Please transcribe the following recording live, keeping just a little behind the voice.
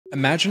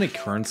Imagine a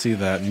currency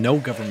that no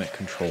government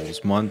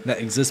controls, one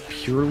that exists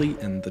purely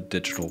in the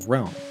digital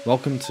realm.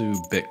 Welcome to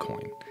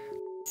Bitcoin.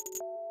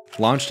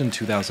 Launched in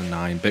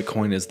 2009,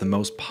 Bitcoin is the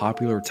most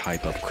popular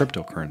type of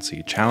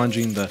cryptocurrency,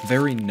 challenging the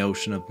very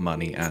notion of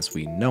money as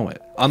we know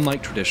it.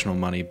 Unlike traditional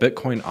money,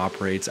 Bitcoin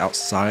operates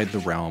outside the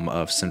realm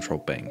of central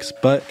banks,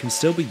 but can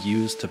still be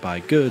used to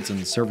buy goods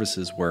and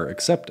services where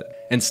accepted.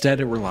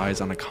 Instead, it relies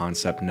on a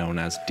concept known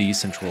as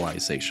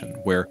decentralization,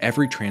 where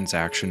every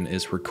transaction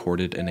is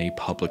recorded in a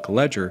public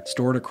ledger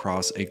stored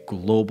across a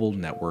global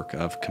network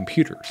of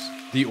computers.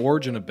 The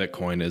origin of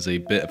Bitcoin is a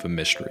bit of a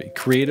mystery.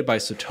 Created by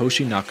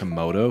Satoshi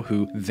Nakamoto,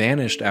 who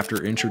vanished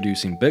after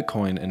introducing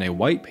Bitcoin in a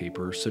white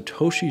paper,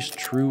 Satoshi's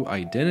true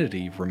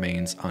identity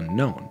remains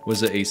unknown.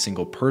 Was it a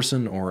single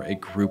person or a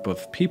group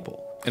of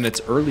people? In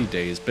its early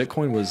days,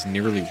 Bitcoin was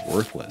nearly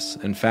worthless.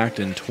 In fact,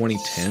 in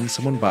 2010,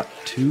 someone bought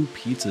 2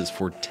 pizzas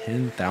for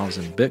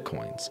 10,000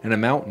 Bitcoins, an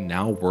amount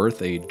now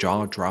worth a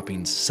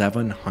jaw-dropping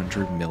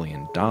 $700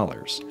 million.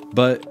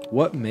 But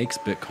what makes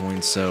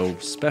Bitcoin so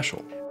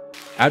special?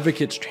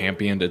 Advocates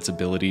championed its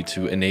ability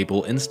to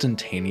enable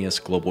instantaneous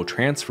global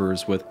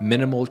transfers with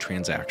minimal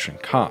transaction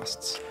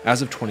costs.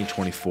 As of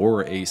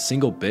 2024, a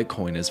single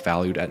Bitcoin is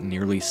valued at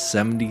nearly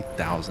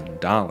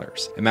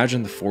 $70,000.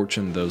 Imagine the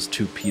fortune those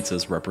 2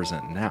 pizzas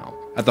represent now.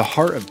 At the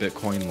heart of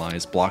Bitcoin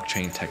lies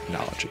blockchain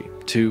technology.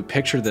 To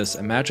picture this,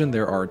 imagine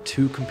there are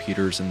 2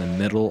 computers in the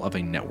middle of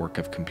a network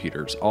of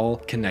computers, all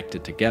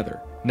connected together.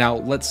 Now,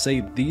 let's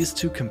say these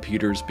 2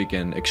 computers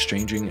begin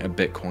exchanging a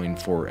Bitcoin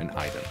for an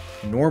item.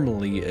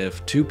 Normally,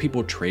 if 2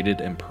 people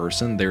traded in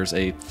person, there's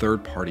a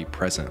third party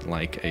present,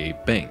 like a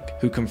bank,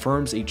 who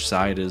confirms each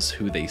side is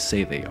who they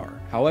say they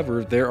are.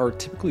 However, there are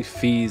typically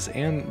fees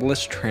and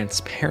less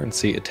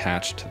transparency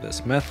attached to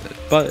this method.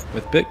 But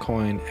with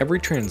Bitcoin, every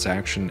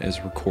transaction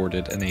is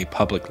recorded in a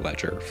public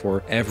ledger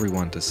for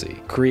everyone to see,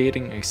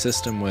 creating a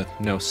system with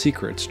no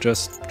secrets,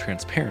 just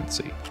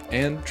transparency.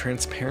 And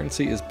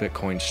transparency is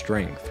Bitcoin's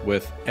strength.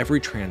 With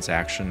every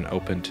transaction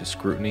open to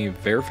scrutiny,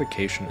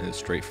 verification is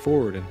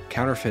straightforward and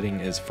counterfeiting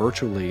is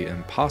virtually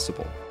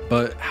impossible.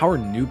 But how are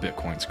new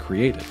Bitcoins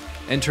created?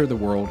 Enter the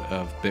world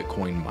of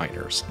Bitcoin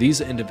miners.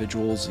 These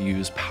individuals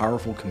use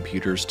powerful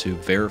computers to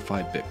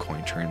verify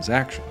Bitcoin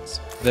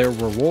transactions. Their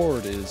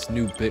reward is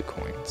new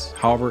Bitcoins.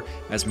 However,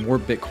 as more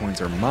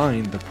Bitcoins are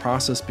mined, the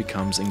process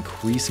becomes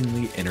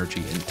increasingly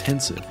energy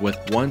intensive, with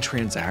one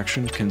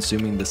transaction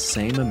consuming the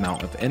same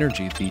amount of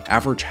energy the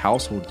average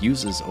household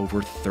uses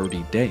over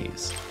 30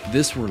 days.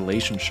 This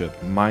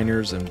relationship,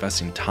 miners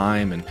investing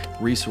time and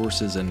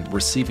resources in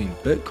receiving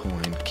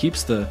Bitcoin,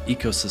 keeps the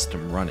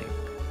ecosystem running.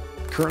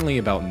 Currently,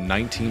 about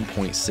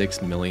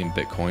 19.6 million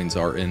Bitcoins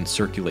are in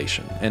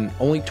circulation, and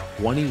only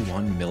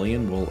 21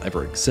 million will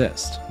ever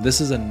exist. This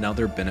is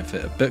another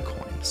benefit of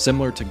Bitcoin.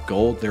 Similar to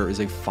gold, there is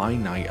a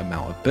finite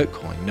amount of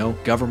Bitcoin. No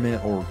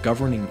government or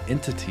governing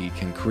entity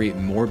can create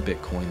more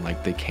Bitcoin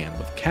like they can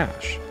with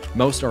cash.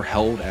 Most are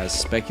held as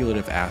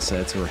speculative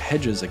assets or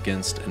hedges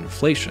against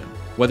inflation.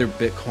 Whether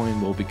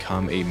Bitcoin will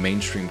become a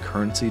mainstream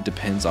currency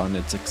depends on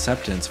its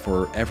acceptance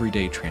for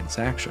everyday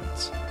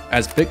transactions.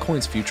 As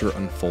Bitcoin's future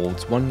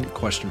unfolds, one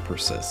question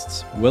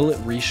persists. Will it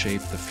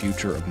reshape the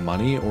future of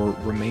money or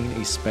remain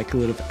a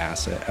speculative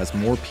asset as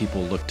more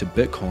people look to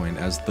Bitcoin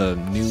as the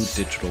new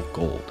digital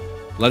gold?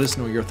 Let us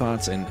know your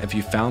thoughts, and if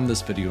you found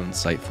this video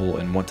insightful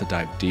and want to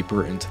dive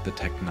deeper into the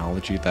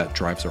technology that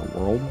drives our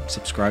world,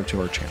 subscribe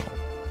to our channel.